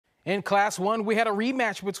In Class 1, we had a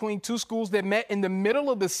rematch between two schools that met in the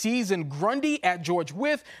middle of the season. Grundy at George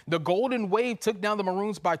Wythe. The Golden Wave took down the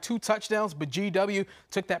Maroons by 2 touchdowns, but GW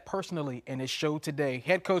took that personally, and it showed today.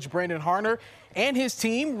 Head coach Brandon Harner and his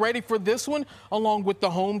team ready for this one, along with the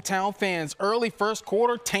hometown fans. Early first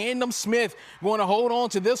quarter, Tandem Smith going to hold on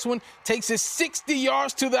to this one. Takes it 60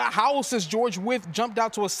 yards to the house as George Wythe jumped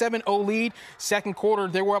out to a 7-0 lead. Second quarter,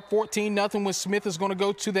 they were up 14-0 when Smith is going to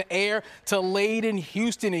go to the air to Layden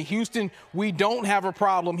Houston. In Houston, we don't have a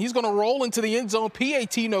problem. He's going to roll into the end zone.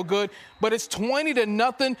 PAT no good, but it's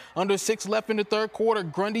 20-0 under 6 left in the third quarter.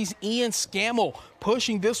 Grundy's Ian Scammell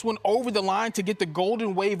pushing this one over the line to get the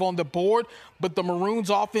Golden Wave on the board, but the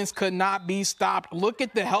Maroons offense could not be stopped. Look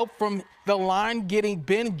at the help from the line getting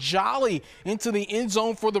Ben Jolly into the end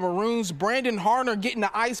zone for the Maroons. Brandon Harner getting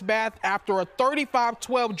the ice bath after a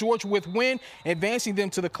 35-12 George Wythe win, advancing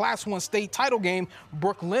them to the Class 1 state title game.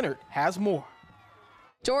 Brooke Leonard has more.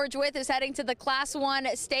 George Wythe is heading to the Class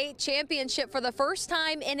 1 state championship for the first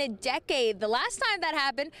time in a decade. The last time that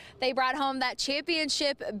happened, they brought home that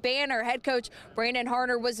championship banner. Head coach Brandon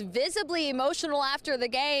Harner was visibly emotional after the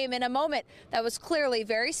game in a moment that was clearly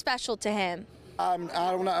very special to him. I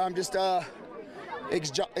don't know. I'm just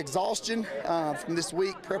exhaustion from this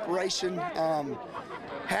week, preparation,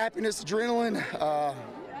 happiness, adrenaline,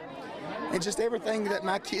 and just everything that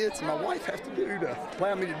my kids and my wife have to do to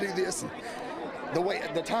allow me to do this.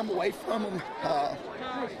 And the time away from them,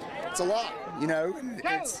 it's a lot, you know.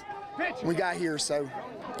 We got here, so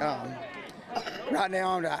right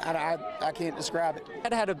now I can't describe it.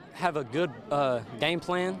 I had to have a good game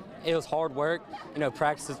plan. It was hard work. You know,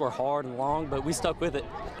 practices were hard and long, but we stuck with it.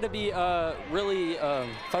 I had to be really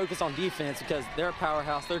focused on defense because they're a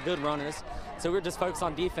powerhouse. They're good runners. So we're just focused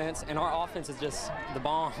on defense, and our offense is just the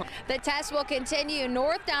bomb. The test will continue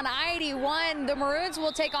north down I-81. The Maroons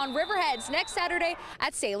will take on Riverheads next Saturday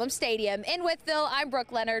at Salem Stadium. In Wytheville, I'm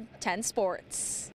Brooke Leonard, 10 Sports.